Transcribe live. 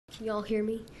y'all hear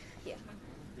me? Yeah.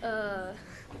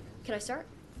 Can I start?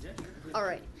 All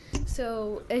right.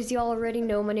 So, as y'all already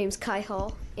know, my name's Kai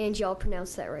Hall, and y'all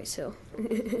pronounced that right, so.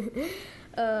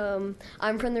 I'm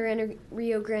from the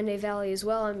Rio Grande Valley as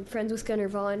well. I'm friends with Gunnar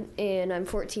Vaughn, and I'm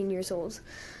 14 years old.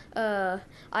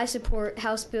 I support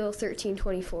House Bill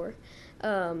 1324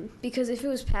 because if it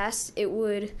was passed, it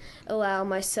would allow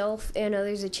myself and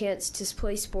others a chance to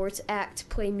play sports, act,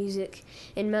 play music,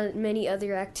 and many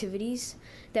other activities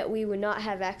that we would not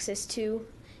have access to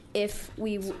if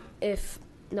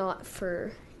not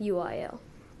for UIL.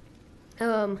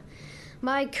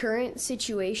 My current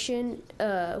situation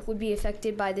would be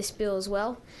affected by this bill as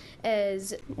well,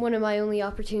 as one of my only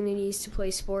opportunities to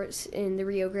play sports in the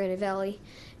Rio Grande Valley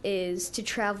is to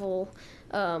travel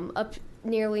up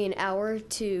nearly an hour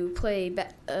to play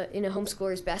in a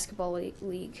homeschoolers basketball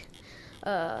league.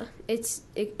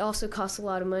 It also costs a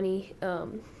lot of money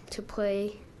to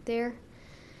play there,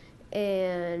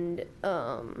 and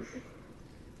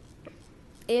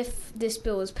if this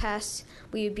bill was passed,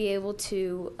 we would be able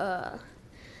to.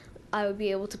 I would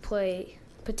be able to play.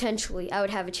 Potentially, I would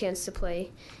have a chance to play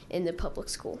in the public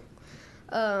school.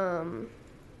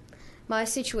 My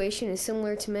situation is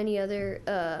similar to many other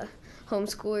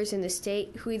homeschoolers in the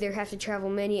state who either have to travel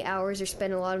many hours or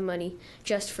spend a lot of money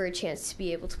just for a chance to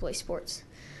be able to play sports.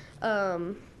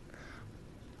 I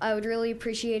would really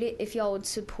appreciate it if y'all would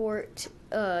support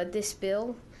this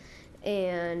bill,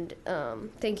 and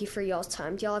thank you for y'all's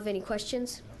time. Do y'all have any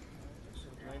questions?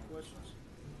 Any questions?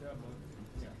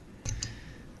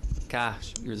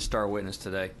 Gosh, you're the star witness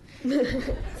today.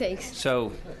 Thanks.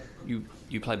 So, you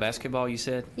play basketball, you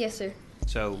said? Yes, sir.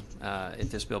 So, if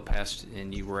this bill passed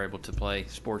and you were able to play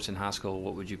sports in high school,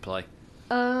 what would you play?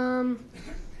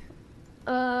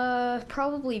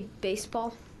 Probably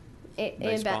baseball.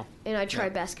 Baseball? And I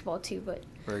tried basketball too, but.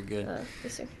 Very good.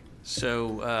 Yes, sir.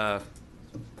 So,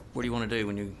 what do you want to do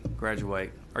when you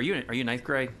graduate? Are you in 8th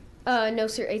grade? No,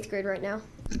 sir. 8th grade right now.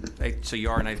 So you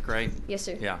are in 8th grade? Yes,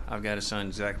 sir. Yeah, I've got a son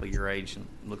exactly your age and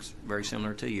looks very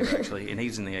similar to you, actually, and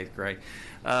he's in the 8th grade.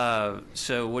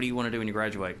 So what do you want to do when you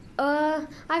graduate? I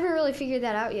haven't really figured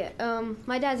that out yet.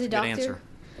 My dad's a doctor.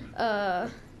 Good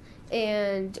answer.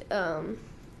 And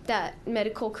that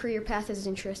medical career path has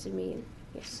interested me.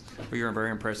 Yes. Well, you're a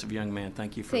very impressive young man.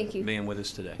 Thank you for being with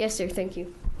us today. Yes, sir. Thank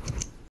you.